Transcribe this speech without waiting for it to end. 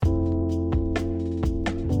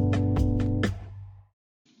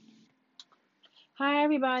Hi,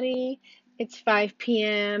 everybody. It's 5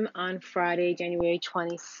 p.m. on Friday, January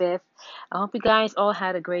 25th. I hope you guys all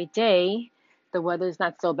had a great day. The weather's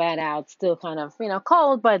not so bad out, still kind of,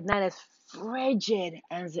 cold, but not as frigid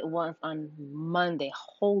as it was on Monday.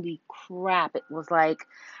 Holy crap. It was like,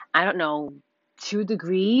 I don't know, 2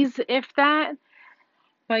 degrees, if that.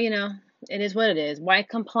 But, it is what it is. Why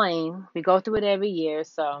complain? We go through it every year,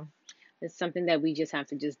 so it's something that we just have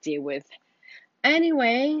to just deal with.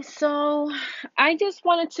 Anyway, so I just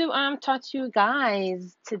wanted to talk to you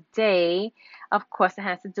guys today. Of course, it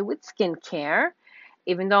has to do with skincare.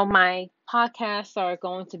 Even though my podcasts are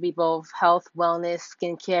going to be both health, wellness,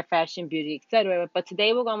 skincare, fashion, beauty, etc. But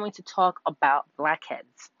today we're going to talk about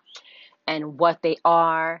blackheads and what they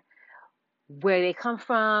are, where they come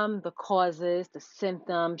from, the causes, the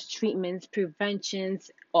symptoms, treatments, preventions,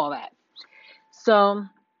 all that. So,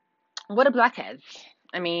 what are blackheads?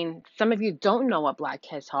 I mean, some of you don't know what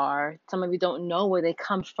blackheads are. Some of you don't know where they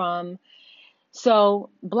come from. So,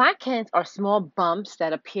 blackheads are small bumps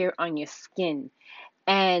that appear on your skin.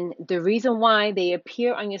 And the reason why they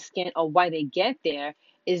appear on your skin or why they get there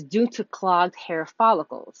is due to clogged hair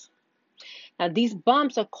follicles. Now, these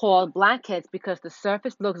bumps are called blackheads because the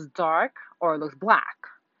surface looks dark or looks black.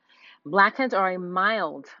 Blackheads are a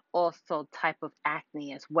mild also type of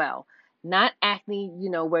acne as well. Not acne,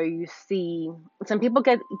 where you see some people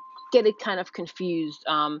get it kind of confused.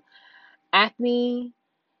 Acne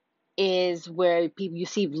is where people you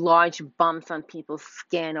see large bumps on people's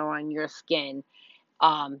skin or on your skin.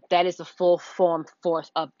 That is a full form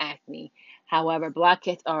force of acne. However,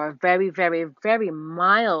 blackheads are a very, very, very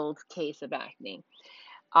mild case of acne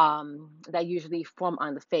that usually form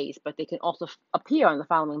on the face, but they can also appear on the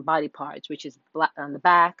following body parts, which is on the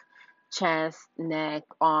back, chest, neck,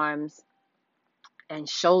 arms, and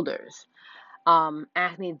shoulders.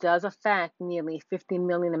 Acne does affect nearly 50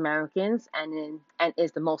 million Americans and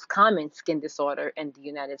is the most common skin disorder in the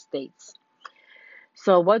United States.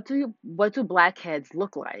 So what do blackheads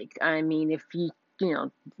look like? I mean, if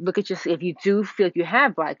look at if you do feel like you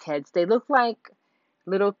have blackheads, they look like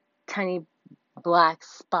little tiny black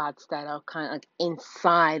spots that are kind of like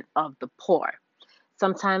inside of the pore.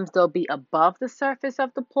 Sometimes they'll be above the surface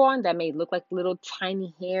of the pore and that may look like little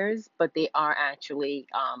tiny hairs, but they are actually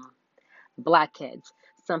blackheads.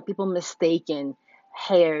 Some people mistaken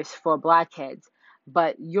hairs for blackheads,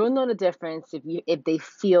 but you'll know the difference if they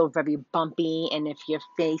feel very bumpy and if your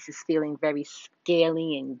face is feeling very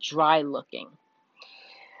scaly and dry looking.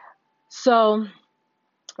 So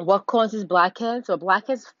what causes blackheads? So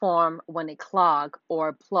blackheads form when a clog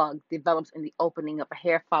or plug develops in the opening of a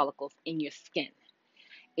hair follicles in your skin.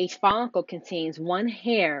 Each follicle contains one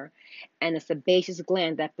hair and a sebaceous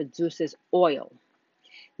gland that produces oil.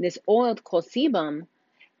 This oil, called sebum,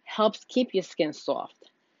 helps keep your skin soft.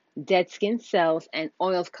 Dead skin cells and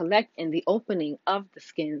oils collect in the opening of the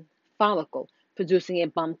skin follicle, producing a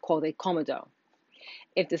bump called a comedo.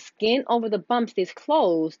 If the skin over the bump stays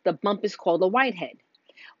closed, the bump is called a whitehead.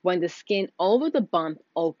 When the skin over the bump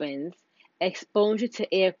opens, exposure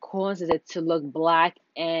to air causes it to look black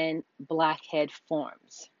and blackhead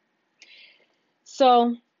forms.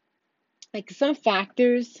 So, like some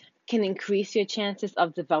factors can increase your chances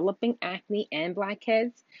of developing acne and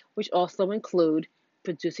blackheads, which also include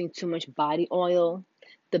producing too much body oil,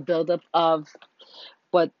 the buildup of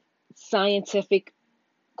what scientific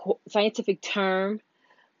scientific term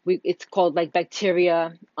it's called like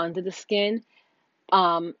bacteria under the skin.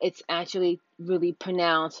 It's actually really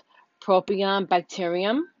pronounced Propion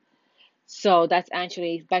bacterium. So that's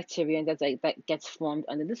actually bacteria that gets formed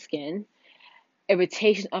under the skin.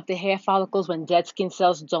 Irritation of the hair follicles when dead skin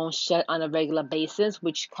cells don't shed on a regular basis,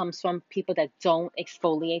 which comes from people that don't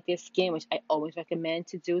exfoliate their skin, which I always recommend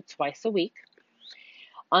to do twice a week.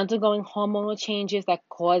 Undergoing hormonal changes that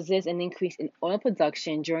causes an increase in oil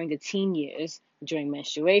production during the teen years, during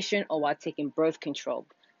menstruation, or while taking birth control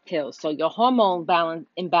pills. So your hormone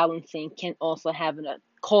imbalancing can also have a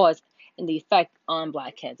cause and the effect on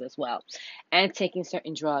blackheads as well. And taking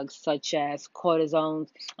certain drugs such as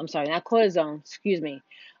corticoids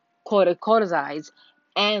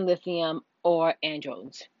and lithium or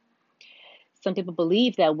androgens. Some people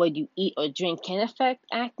believe that what you eat or drink can affect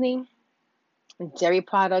acne. Dairy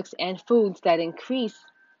products and foods that increase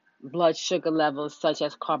blood sugar levels, such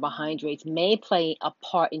as carbohydrates, may play a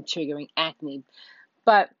part in triggering acne.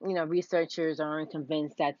 But, researchers aren't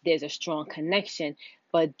convinced that there's a strong connection,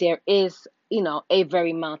 but there is, a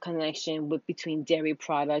very mild connection between dairy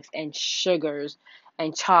products and sugars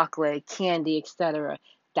and chocolate, candy, etc.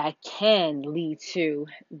 that can lead to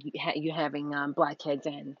you having blackheads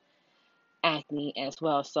acne as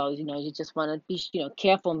well. So, you just want to be,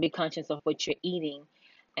 careful and be conscious of what you're eating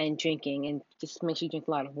and drinking, and just make sure you drink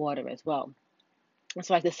a lot of water as well.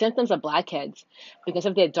 So, like the symptoms of blackheads, because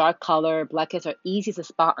of their dark color, blackheads are easy to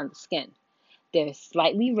spot on the skin. They're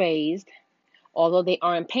slightly raised, although they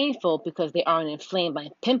aren't painful because they aren't inflamed by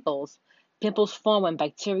pimples. Pimples form when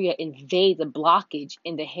bacteria invade the blockage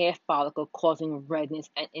in the hair follicle, causing redness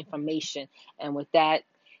and inflammation. And with that,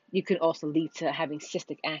 you can also lead to having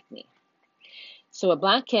cystic acne. So with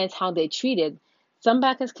blackheads, how they're treated, some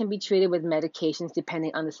blackheads can be treated with medications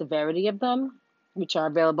depending on the severity of them, which are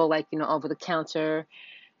available like, over the counter,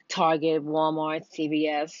 Target, Walmart,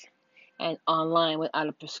 CVS, and online without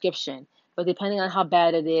a prescription. But depending on how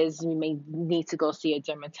bad it is, you may need to go see a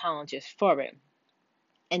dermatologist for it.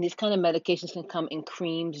 And these kind of medications can come in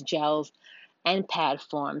creams, gels, and pad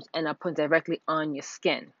forms and are put directly on your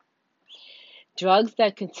skin. Drugs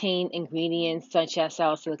that contain ingredients such as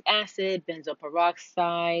salicylic acid, benzoyl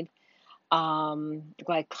peroxide,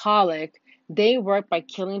 glycolic, they work by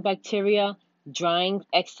killing bacteria, drying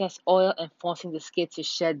excess oil, and forcing the skin to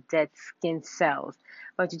shed dead skin cells.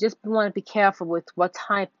 But you just want to be careful with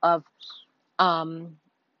um,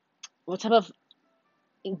 what type of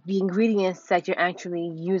the ingredients that you're actually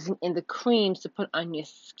using in the creams to put on your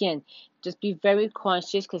skin. Just be very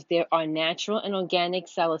cautious because there are natural and organic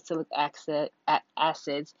salicylic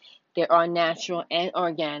acids. There are natural and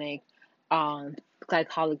organic um,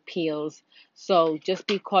 glycolic peels. So just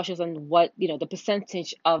be cautious on the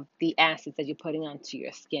percentage of the acids that you're putting onto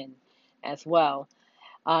your skin as well.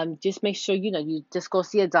 Just make sure you just go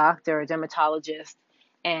see a doctor, a dermatologist,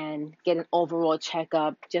 and get an overall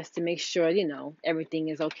checkup just to make sure everything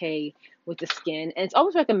is okay with the skin. And it's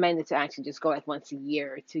always recommended to actually just go like once a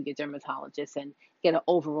year to your dermatologist and get an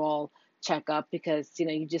overall checkup, because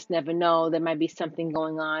you just never know, there might be something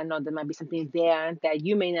going on, or there might be something there that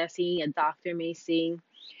you may not see, a doctor may see,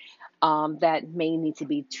 that may need to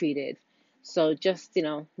be treated. So just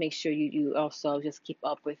make sure you also just keep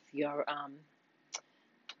up with your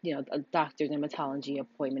a doctor dermatology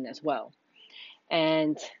appointment as well.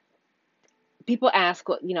 And people ask,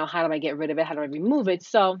 how do I get rid of it? How do I remove it?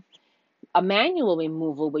 So a manual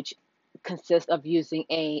removal, which consists of using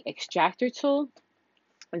a extractor tool,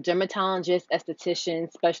 dermatologists,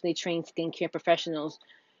 estheticians, specially trained skincare professionals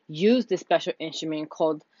use this special instrument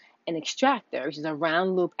called an extractor, which is a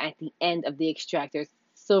round loop at the end of the extractor,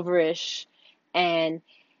 silverish, and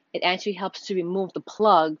it actually helps to remove the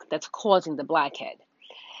plug that's causing the blackhead.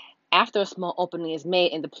 After a small opening is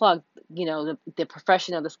made in the plug, the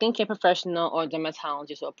professional, the skincare professional or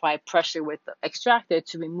dermatologist will apply pressure with the extractor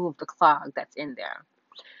to remove the clog that's in there.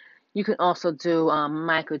 You can also do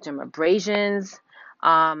microdermabrasions,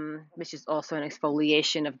 which is also an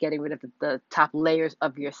exfoliation of getting rid of the top layers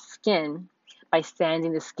of your skin. By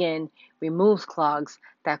sanding the skin, removes clogs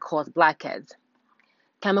that cause blackheads.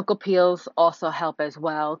 Chemical peels also help as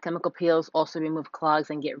well. Chemical peels also remove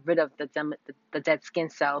clogs and get rid of the dead skin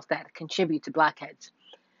cells that contribute to blackheads.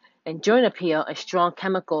 And during a peel, a strong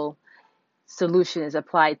chemical solution is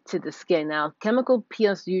applied to the skin. Now, chemical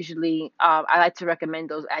peels usually, I like to recommend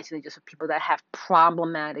those actually just for people that have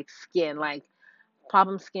problematic skin, like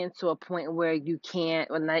problem skin to a point where you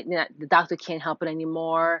can't, or the doctor can't help it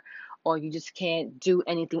anymore, or you just can't do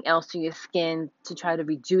anything else to your skin to try to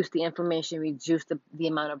reduce the inflammation, reduce the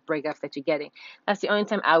amount of breakouts that you're getting. That's the only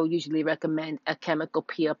time I would usually recommend a chemical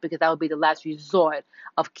peel, because that would be the last resort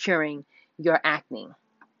of curing your acne.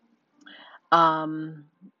 Um,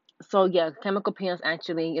 so yeah, chemical peels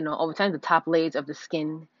actually, over time the top layers of the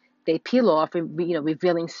skin, they peel off, and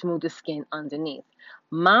revealing smoother skin underneath.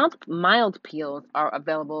 Mild peels are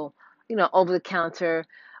available, over the counter,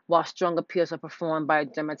 while stronger peels are performed by a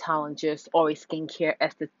dermatologist or a skincare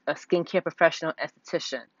professional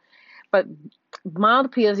esthetician. But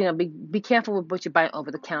mild peels, be careful with what you buy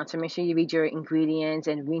over the counter. Make sure you read your ingredients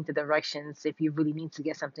and read the directions if you really need to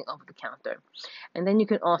get something over the counter. And then you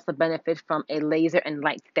can also benefit from a laser and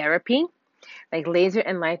light therapy. Like laser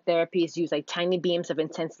and light therapies use like tiny beams of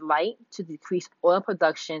intense light to decrease oil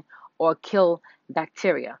production or kill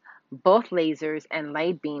bacteria. Both lasers and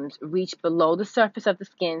light beams reach below the surface of the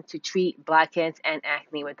skin to treat blackheads and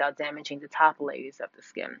acne without damaging the top layers of the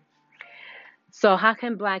skin. So how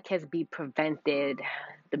can blackheads be prevented?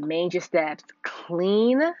 The major steps: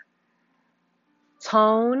 clean,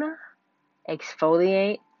 tone,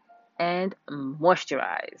 exfoliate, and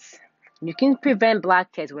moisturize. You can prevent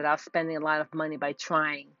blackheads without spending a lot of money by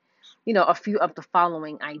trying, a few of the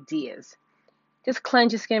following ideas. Just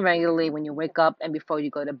cleanse your skin regularly when you wake up and before you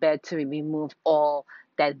go to bed to remove all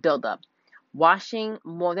that buildup. Washing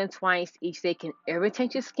more than twice each day can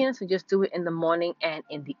irritate your skin, so just do it in the morning and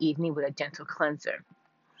in the evening with a gentle cleanser.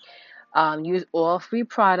 Use oil-free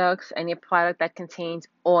products. Any product that contains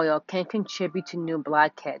oil can contribute to new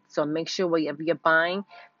blackheads. So make sure whatever you're buying,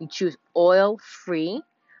 you choose oil-free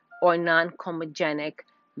or non-comedogenic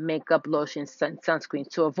makeup, lotion, sunscreen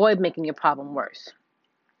to avoid making your problem worse.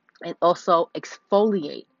 And also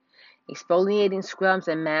exfoliate. Exfoliating scrubs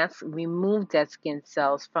and masks remove dead skin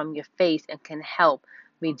cells from your face and can help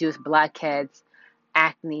reduce blackheads,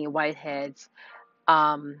 acne, whiteheads,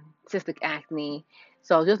 cystic acne.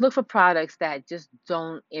 So just look for products that just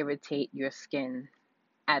don't irritate your skin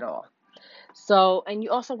at all. So, and you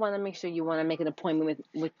also want to make sure you want to make an appointment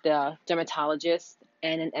with the dermatologist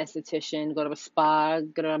and an esthetician. Go to a spa,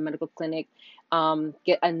 go to a medical clinic.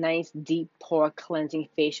 Get a nice deep pore cleansing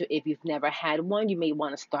facial. If you've never had one, you may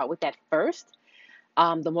want to start with that first.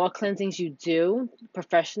 The more cleansings you do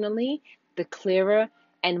professionally, the clearer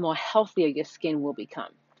and more healthier your skin will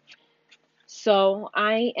become. So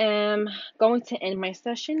I am going to end my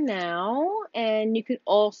session now, and you can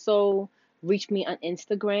also reach me on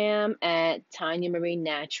Instagram at Tanya Marie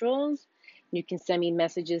Naturals. You can send me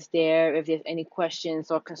messages there if there's any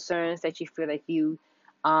questions or concerns that you feel like you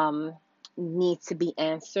um, need to be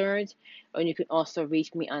answered. Or you can also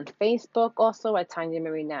reach me on Facebook also at Tanya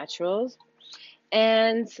Marie Naturals.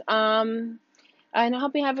 And I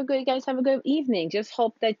hope you guys have a good evening. Just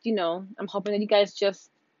hope that, I'm hoping that you guys just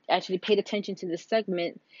actually paid attention to this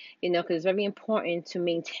segment, because it's very important to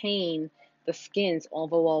maintain the skin's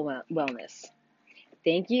overall wellness.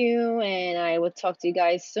 Thank you, and I will talk to you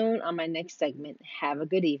guys soon on my next segment. Have a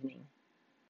good evening.